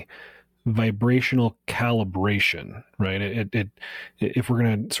a vibrational calibration, right? If we're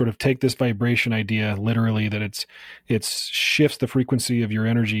going to sort of take this vibration idea literally, that it shifts the frequency of your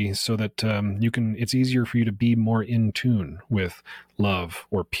energy so that it's easier for you to be more in tune with love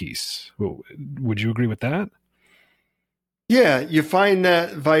or peace. Would you agree with that? Yeah, you find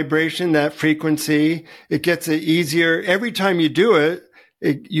that vibration, that frequency, it gets it easier. Every time you do it,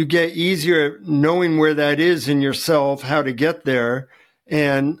 you get easier at knowing where that is in yourself, how to get there.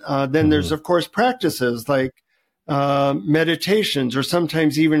 And then there's, of course, practices like meditations or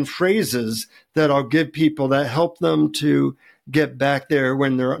sometimes even phrases that I'll give people that help them to get back there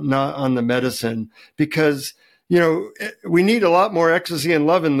when they're not on the medicine. Because, we need a lot more ecstasy and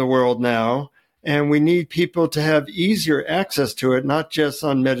love in the world now. And we need people to have easier access to it, not just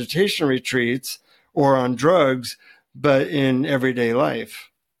on meditation retreats or on drugs, but in everyday life.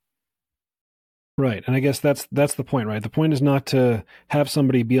 Right. And I guess that's the point, right? The point is not to have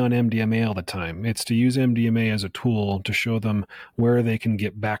somebody be on MDMA all the time. It's to use MDMA as a tool to show them where they can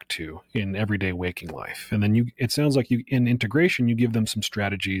get back to in everyday waking life. And then it sounds like in integration, you give them some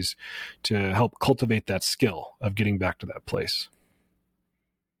strategies to help cultivate that skill of getting back to that place.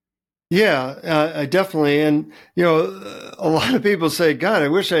 Yeah, definitely. And, a lot of people say, God, I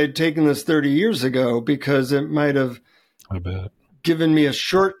wish I had taken this 30 years ago because it might have given me a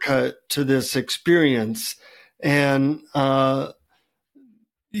shortcut to this experience. And,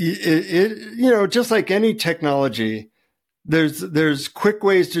 just like any technology, there's quick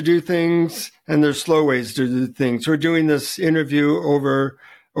ways to do things and there's slow ways to do things. We're doing this interview over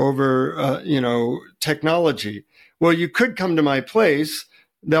technology. Well, you could come to my place.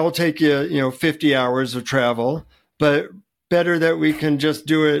 That will take you, 50 hours of travel, but better that we can just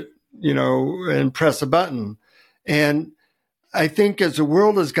do it, and press a button. And I think as the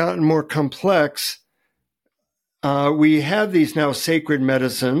world has gotten more complex, we have these now sacred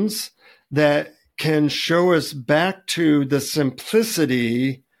medicines that can show us back to the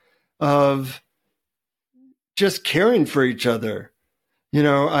simplicity of just caring for each other.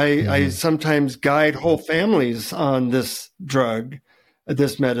 I sometimes guide whole families on this drug,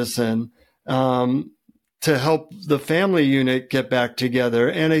 this medicine, to help the family unit get back together.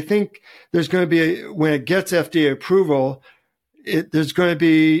 And I think there's going to be, when it gets FDA approval, there's going to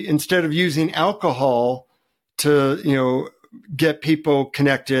be, instead of using alcohol to, get people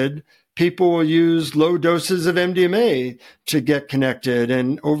connected, people will use low doses of MDMA to get connected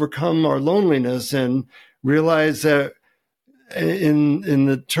and overcome our loneliness and realize that in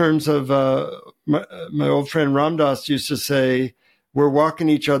the terms of my old friend Ramdas used to say, we're walking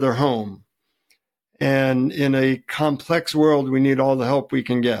each other home. And in a complex world, we need all the help we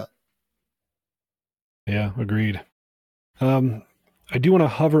can get. Yeah, agreed. I do want to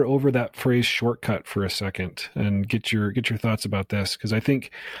hover over that phrase shortcut for a second and get your thoughts about this, because I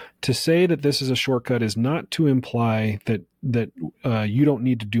think to say that this is a shortcut is not to imply that you don't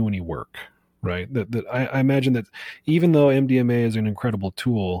need to do any work. Right. That I imagine that even though MDMA is an incredible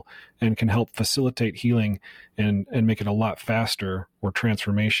tool and can help facilitate healing and make it a lot faster or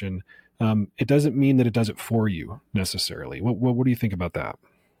transformation, it doesn't mean that it does it for you necessarily. What do you think about that?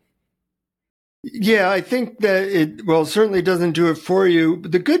 Yeah, I think that it certainly doesn't do it for you.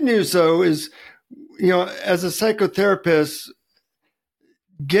 But the good news, though, is, as a psychotherapist,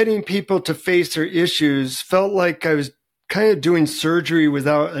 getting people to face their issues felt like I was kind of doing surgery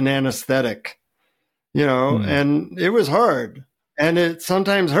without an anesthetic, and it was hard and it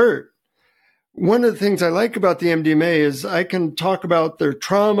sometimes hurt. One of the things I like about the MDMA is I can talk about their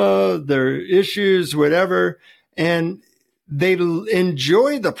trauma, their issues, whatever, and they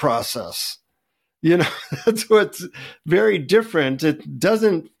enjoy the process. That's what's very different. It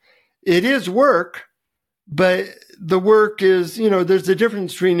is work, but the work is, there's a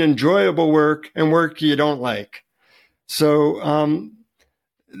difference between enjoyable work and work you don't like. So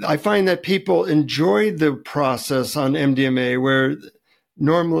I find that people enjoy the process on MDMA where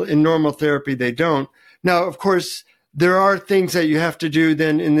in normal therapy they don't. Now, of course, there are things that you have to do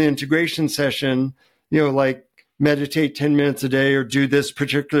then in the integration session, like meditate 10 minutes a day or do this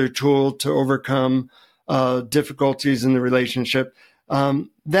particular tool to overcome difficulties in the relationship.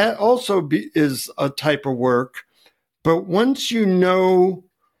 That also is a type of work. But once you know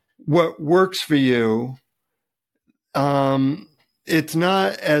what works for you, it's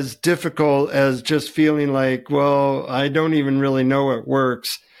not as difficult as just feeling like, well, I don't even really know what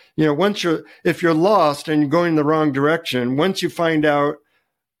works. If you're lost and you're going the wrong direction, once you find out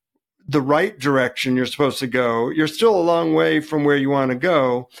the right direction you're supposed to go, you're still a long way from where you want to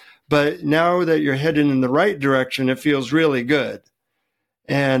go. But now that you're heading in the right direction, it feels really good.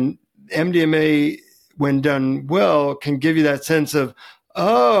 And MDMA, when done well, can give you that sense of,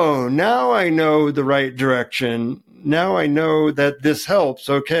 oh, now I know the right direction. Now I know that this helps.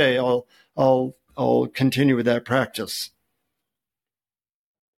 Okay, I'll continue with that practice.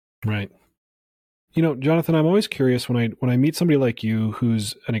 Right. Jonathan, I'm always curious when I meet somebody like you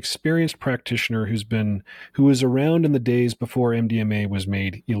who's an experienced practitioner who was around in the days before MDMA was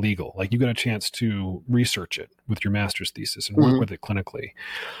made illegal. Like you got a chance to research it with your master's thesis and work with it clinically.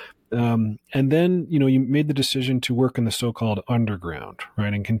 And then, you made the decision to work in the so-called underground,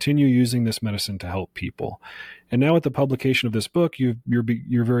 right, and continue using this medicine to help people. And now with the publication of this book, you're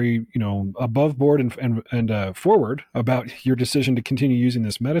very, above board and forward about your decision to continue using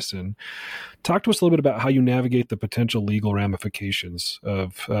this medicine. Talk to us a little bit about how you navigate the potential legal ramifications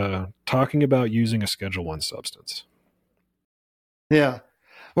of talking about using a Schedule I substance. Yeah.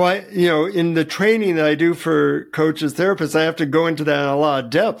 Well, in the training that I do for coaches, therapists, I have to go into that in a lot of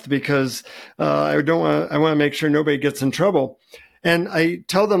depth because I want to make sure nobody gets in trouble. And I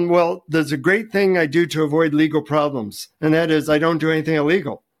tell them, well, there's a great thing I do to avoid legal problems, and that is I don't do anything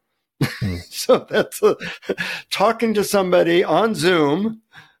illegal. So that's talking to somebody on Zoom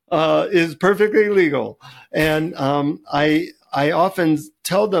is perfectly legal. And I often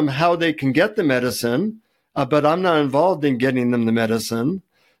tell them how they can get the medicine, but I'm not involved in getting them the medicine.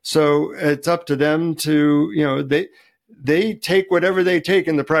 So it's up to them to, they take whatever they take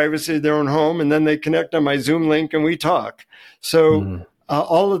in the privacy of their own home, and then they connect on my Zoom link and we talk. So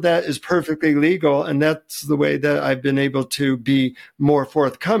all of that is perfectly legal. And that's the way that I've been able to be more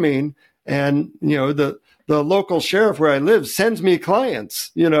forthcoming. And, the local sheriff where I live sends me clients,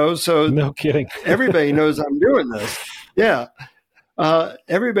 so no kidding. Everybody knows I'm doing this. Yeah.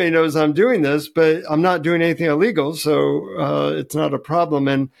 Everybody knows I'm doing this, but I'm not doing anything illegal, so it's not a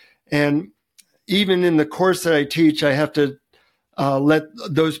problem. And even in the course that I teach, I have to let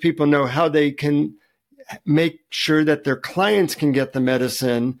those people know how they can make sure that their clients can get the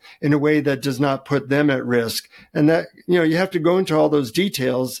medicine in a way that does not put them at risk. And that, you have to go into all those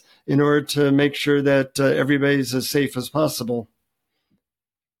details in order to make sure that everybody's as safe as possible.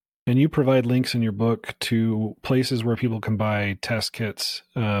 And you provide links in your book to places where people can buy test kits,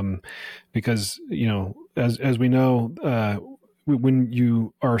 because, as we know, when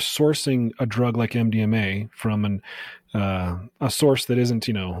you are sourcing a drug like MDMA from a source that isn't,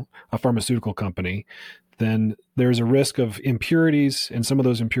 a pharmaceutical company, then there's a risk of impurities, and some of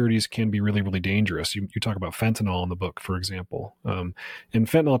those impurities can be really, really dangerous. You talk about fentanyl in the book, for example, and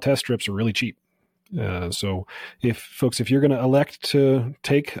fentanyl test strips are really cheap. So if you're going to elect to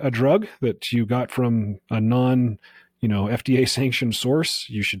take a drug that you got from a non, FDA sanctioned source,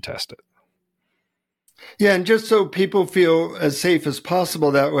 you should test it. Yeah. And just so people feel as safe as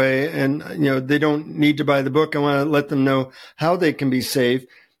possible that way, and, they don't need to buy the book, I want to let them know how they can be safe.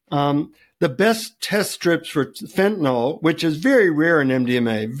 The best test strips for fentanyl, which is very rare in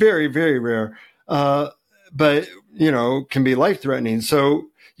MDMA, very, very rare, but, can be life-threatening. So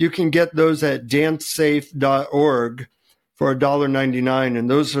you can get those at dancesafe.org for $1.99, and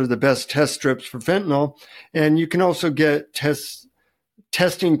those are the best test strips for fentanyl. And you can also get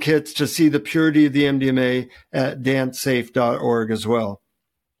testing kits to see the purity of the MDMA at dancesafe.org as well.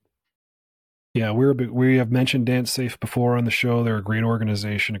 Yeah, we have mentioned DanceSafe before on the show. They're a great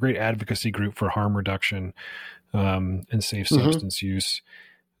organization, a great advocacy group for harm reduction and safe substance use.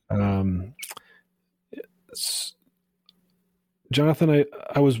 Jonathan,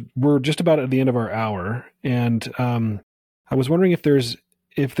 we're just about at the end of our hour, and I was wondering if there's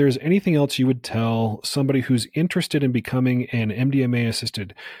anything else you would tell somebody who's interested in becoming an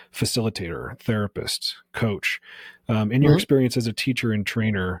MDMA-assisted facilitator, therapist, coach, in your experience as a teacher and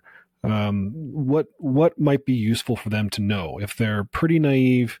trainer. What might be useful for them to know if they're pretty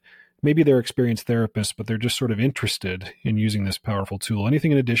naive? Maybe they're experienced therapists, but they're just sort of interested in using this powerful tool.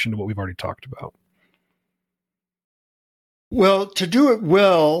 Anything in addition to what we've already talked about? Well, to do it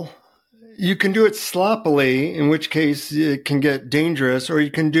well, you can do it sloppily, in which case it can get dangerous, or you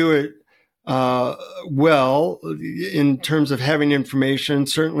can do it well in terms of having information.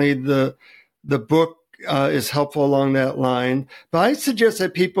 Certainly the book is helpful along that line. But I suggest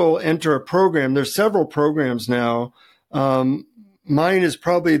that people enter a program. There's several programs now. mine is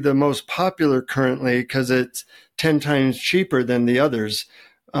probably the most popular currently because it's 10 times cheaper than the others.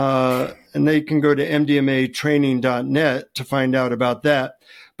 And they can go to mdmatraining.net to find out about that.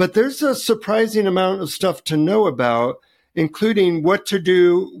 But there's a surprising amount of stuff to know about, including what to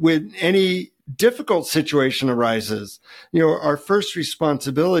do when any difficult situation arises. Our first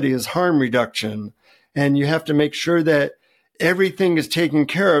responsibility is harm reduction, and you have to make sure that everything is taken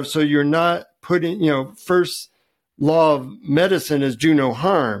care of so you're not putting, first law of medicine is do no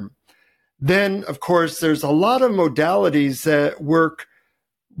harm. Then, of course, there's a lot of modalities that work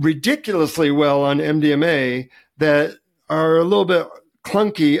ridiculously well on MDMA that are a little bit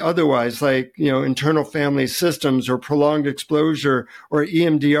clunky otherwise, like, internal family systems or prolonged exposure or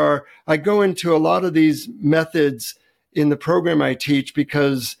EMDR. I go into a lot of these methods in the program I teach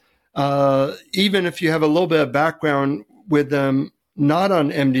because even if you have a little bit of background with them not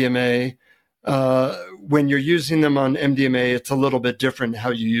on MDMA, when you're using them on MDMA, it's a little bit different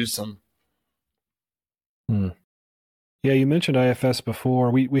how you use them. Yeah, you mentioned IFS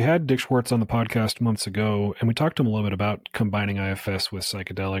before. We had Dick Schwartz on the podcast months ago, and we talked to him a little bit about combining IFS with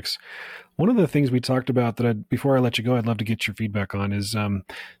psychedelics. One of the things we talked about that before I let you go, I'd love to get your feedback on is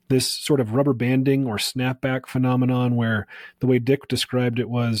this sort of rubber banding or snapback phenomenon, where the way Dick described it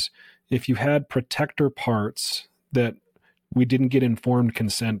was if you had protector parts that we didn't get informed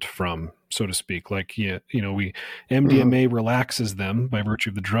consent from, so to speak. Like, MDMA relaxes them by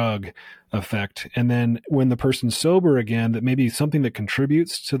virtue of the drug effect. And then when the person's sober again, that maybe something that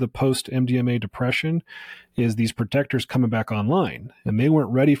contributes to the post-MDMA depression is these protectors coming back online. And they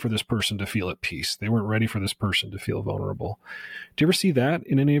weren't ready for this person to feel at peace. They weren't ready for this person to feel vulnerable. Do you ever see that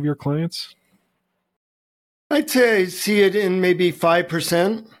in any of your clients? I'd say I see it in maybe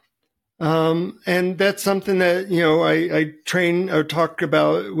 5%. And that's something that, I train or talk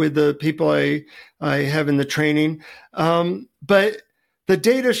about with the people I have in the training. But the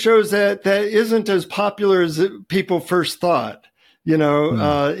data shows that isn't as popular as people first thought. In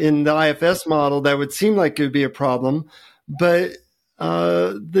the IFS model, that would seem like it would be a problem. But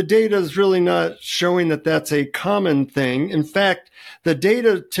the data is really not showing that that's a common thing. In fact, the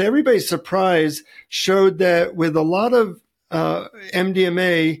data, to everybody's surprise, showed that with a lot of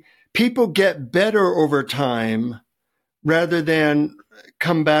MDMA, people get better over time rather than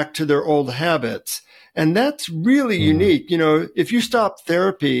come back to their old habits. And that's really unique. If you stop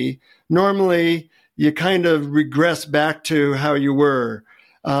therapy, normally you kind of regress back to how you were,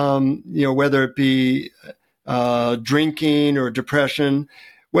 whether it be drinking or depression.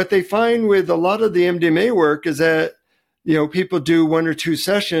 What they find with a lot of the MDMA work is that people do 1 or 2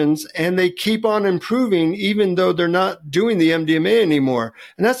 sessions and they keep on improving even though they're not doing the MDMA anymore.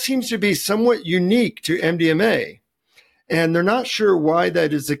 And that seems to be somewhat unique to MDMA. And they're not sure why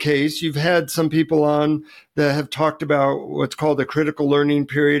that is the case. You've had some people on that have talked about what's called a critical learning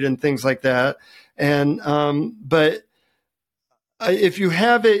period and things like that. And, but if you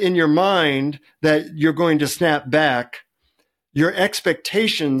have it in your mind that you're going to snap back, your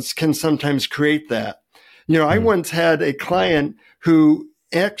expectations can sometimes create that. I once had a client who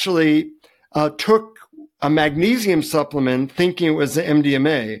actually took a magnesium supplement thinking it was the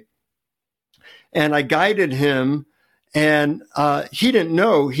MDMA. And I guided him, and he didn't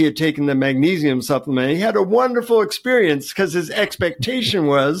know he had taken the magnesium supplement. He had a wonderful experience because his expectation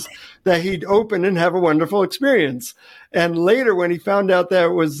was that he'd open and have a wonderful experience. And later, when he found out that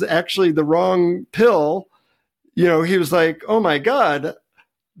it was actually the wrong pill, he was like, oh my God,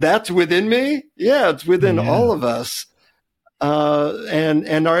 that's within me? Yeah, it's within all of us.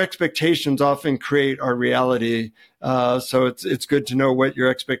 And our expectations often create our reality. So it's good to know what your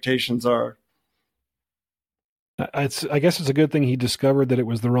expectations are. I guess it's a good thing he discovered that it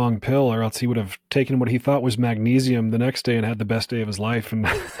was the wrong pill, or else he would have taken what he thought was magnesium the next day and had the best day of his life and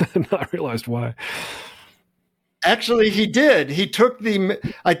not realized why. Actually, he did.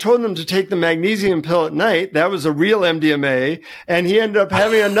 I told him to take the magnesium pill at night. That was a real MDMA. And he ended up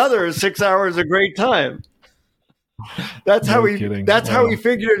having another 6 hours of great time. That's how he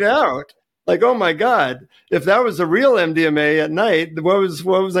figured it out. Like, oh my God, if that was a real MDMA at night, what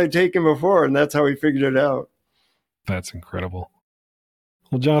was I taking before? And that's how he figured it out. That's incredible.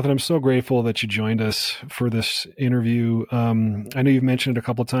 Well, Jonathan, I'm so grateful that you joined us for this interview. I know you've mentioned it a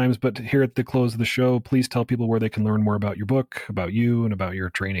couple of times, but here at the close of the show, please tell people where they can learn more about your book, about you, and about your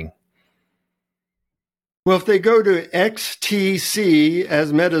training. Well, if they go to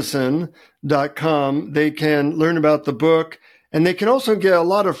xtcasmedicine.com, they can learn about the book, and they can also get a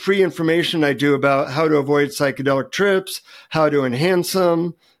lot of free information I do about how to avoid psychedelic trips, how to enhance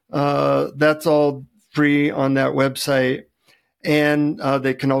them. That's all free on that website. And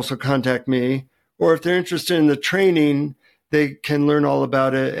they can also contact me. Or if they're interested in the training, they can learn all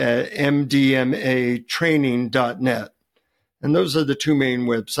about it at mdmatraining.net. And those are the two main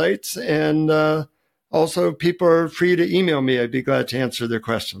websites. And also, people are free to email me. I'd be glad to answer their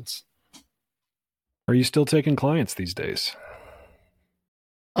questions. Are you still taking clients these days?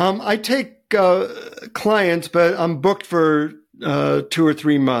 I take clients, but I'm booked for 2 or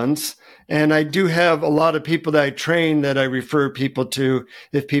 3 months. And I do have a lot of people that I train that I refer people to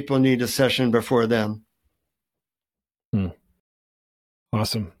if people need a session before then.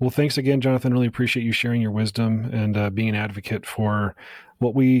 Awesome. Well, thanks again, Jonathan. Really appreciate you sharing your wisdom and being an advocate for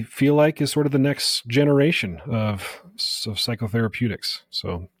what we feel like is sort of the next generation of psychotherapeutics.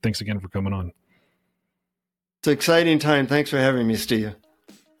 So thanks again for coming on. It's an exciting time. Thanks for having me, Steve.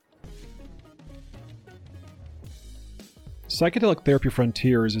 Psychedelic Therapy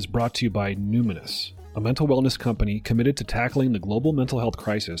Frontiers is brought to you by Numinous, a mental wellness company committed to tackling the global mental health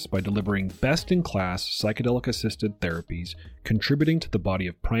crisis by delivering best-in-class psychedelic-assisted therapies, contributing to the body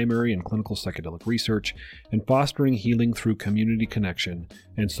of primary and clinical psychedelic research, and fostering healing through community connection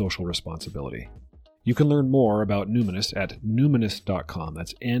and social responsibility. You can learn more about Numinous at numinous.com.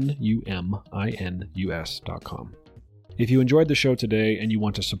 That's Numinus.com. If you enjoyed the show today and you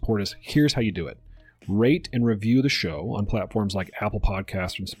want to support us, here's how you do it. Rate and review the show on platforms like Apple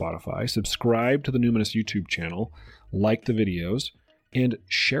Podcasts and Spotify. Subscribe to the Numinous YouTube channel, like the videos, and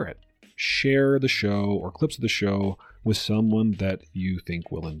share it. Share the show or clips of the show with someone that you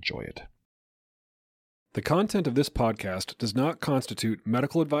think will enjoy it. The content of this podcast does not constitute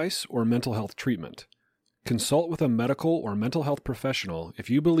medical advice or mental health treatment. Consult with a medical or mental health professional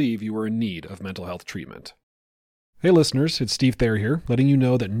if you believe you are in need of mental health treatment. Hey listeners, it's Steve Thayer here, letting you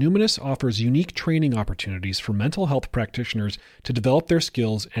know that Numinous offers unique training opportunities for mental health practitioners to develop their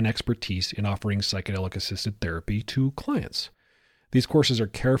skills and expertise in offering psychedelic-assisted therapy to clients. These courses are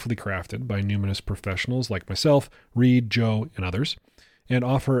carefully crafted by Numinous professionals like myself, Reed, Joe, and others, and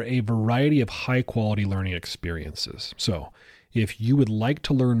offer a variety of high-quality learning experiences. So, if you would like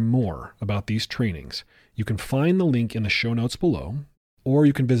to learn more about these trainings, you can find the link in the show notes below, or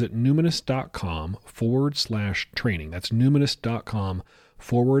you can visit numinous.com/training. That's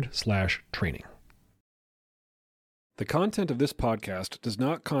numinous.com/training. The content of this podcast does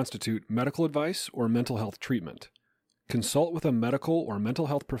not constitute medical advice or mental health treatment. Consult with a medical or mental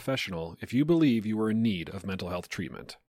health professional if you believe you are in need of mental health treatment.